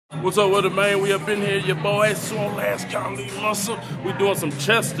What's up with it, man? We have been here, your boy, Swole Ass Collie Muscle. We doing some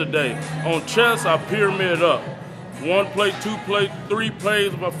chest today. On chest, I pyramid up. 1 plate, 2 plate, 3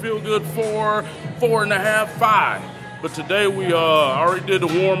 plays. If I feel good, 4, 4.5, 5. But today we already did the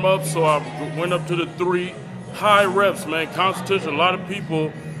warm up, so I went up to the 3 high reps, man. Concentration. A lot of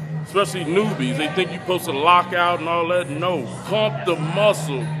people, especially newbies, they think you're supposed to lock out and all that. No, pump the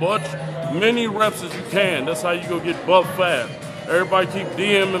muscle, but many reps as you can. That's how you go get buff fast. Everybody keep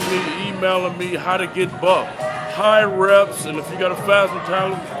DMing me, emailing me how to get buff. High reps, and if you got a fast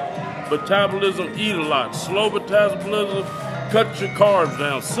metabolism, eat a lot. Slow metabolism, cut your carbs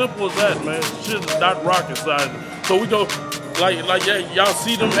down. Simple as that, man. Shit is not rocket science. So we go, like y'all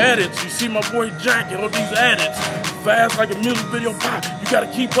see them edits. You see my boy Jack on these edits. Fast like a music video pop. You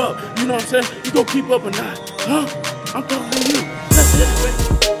gotta keep up. You know what I'm saying? You go keep up or not. Huh? I'm talking to you. Let's hit it, baby.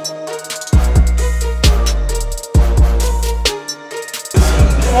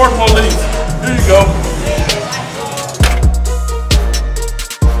 Or police. Here you go.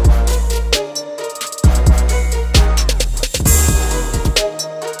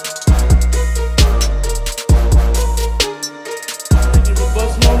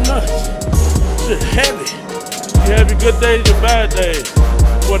 Bust no nuts. Shit heavy. You have your good days, your bad days.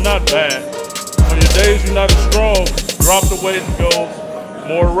 Well, not bad. On your days you're not as strong, drop the weight and go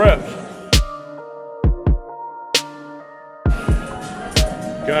more reps.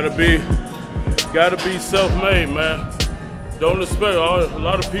 Gotta be self-made, man. Don't expect, a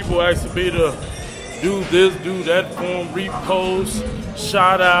lot of people ask me to do this, do that for them, repost,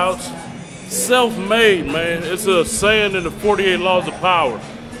 shout outs. Self-made, man. It's a saying in the 48 laws of power.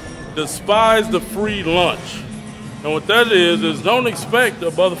 Despise the free lunch. And what that is don't expect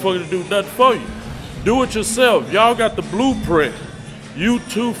a motherfucker to do nothing for you. Do it yourself. Y'all got the blueprint.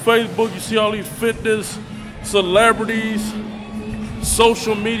 YouTube, Facebook, you see all these fitness celebrities,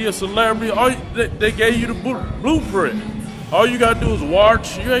 social media celebrity, they gave you the blueprint. All you gotta do is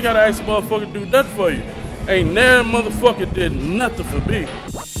watch. You ain't gotta ask a motherfucker to do nothing for you. Ain't never motherfucker did nothing for me.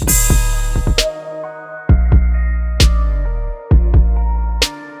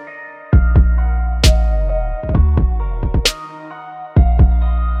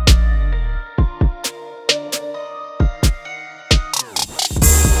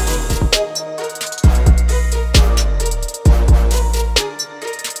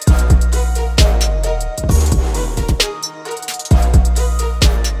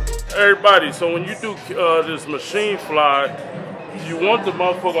 Everybody, so when you do this machine fly, you want the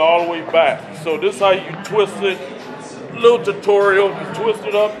motherfucker all the way back. So this is how you twist it. Little tutorial, you twist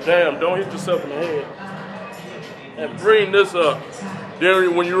it up, damn, don't hit yourself in the head. And bring this up.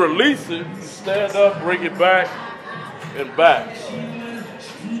 Then when you release it, you stand up, bring it back, and back.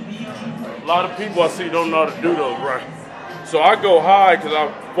 A lot of people I see don't know how to do those right. So I go high because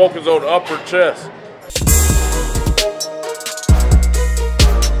I focus on the upper chest.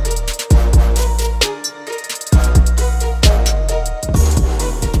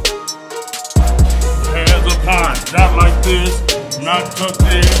 Not like this, not tucked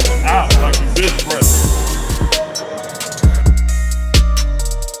in, out like you bitch breath.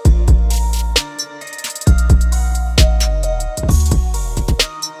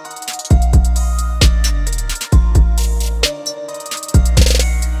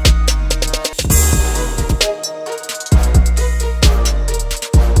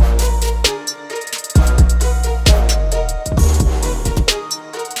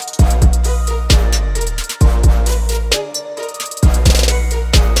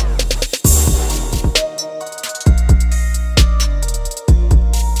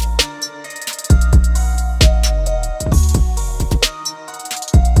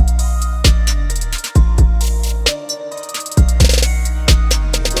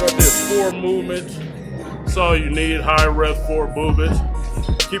 Movements. That's all you need. High rep 4 movements.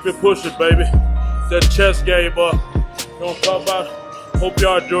 Keep it pushing, baby. That chest game up. You know what I'm talking about? Hope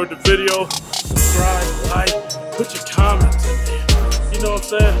y'all enjoyed the video. Subscribe, like, put your comments in there. You know what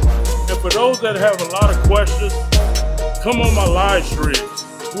I'm saying? And for those that have a lot of questions, come on my live streams.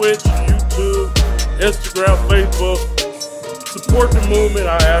 Twitch, YouTube, Instagram, Facebook. Support the movement.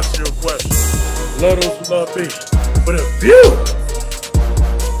 I ask you a question. Love those who love me. But if you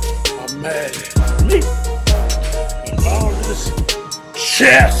mad at me and all this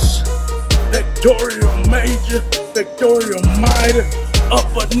chest, Victoria Major, Victoria Minor,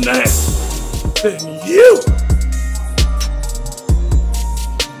 upper neck, then you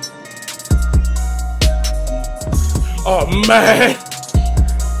are mad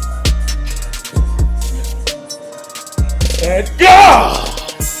at God.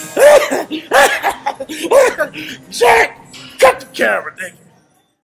 Jack, cut the camera, nigga.